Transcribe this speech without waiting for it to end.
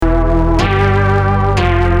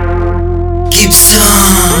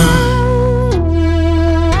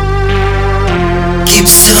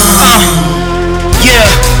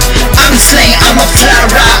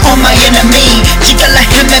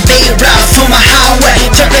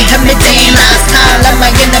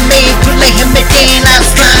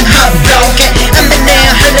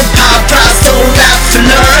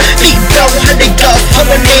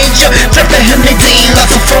흔들린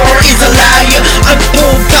lots of four is a liar. I'm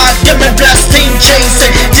moved out, you're my blasting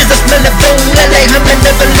chasing. Jesus, man, the boom, lele, I'm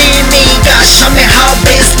never leave me. Gosh, I'm a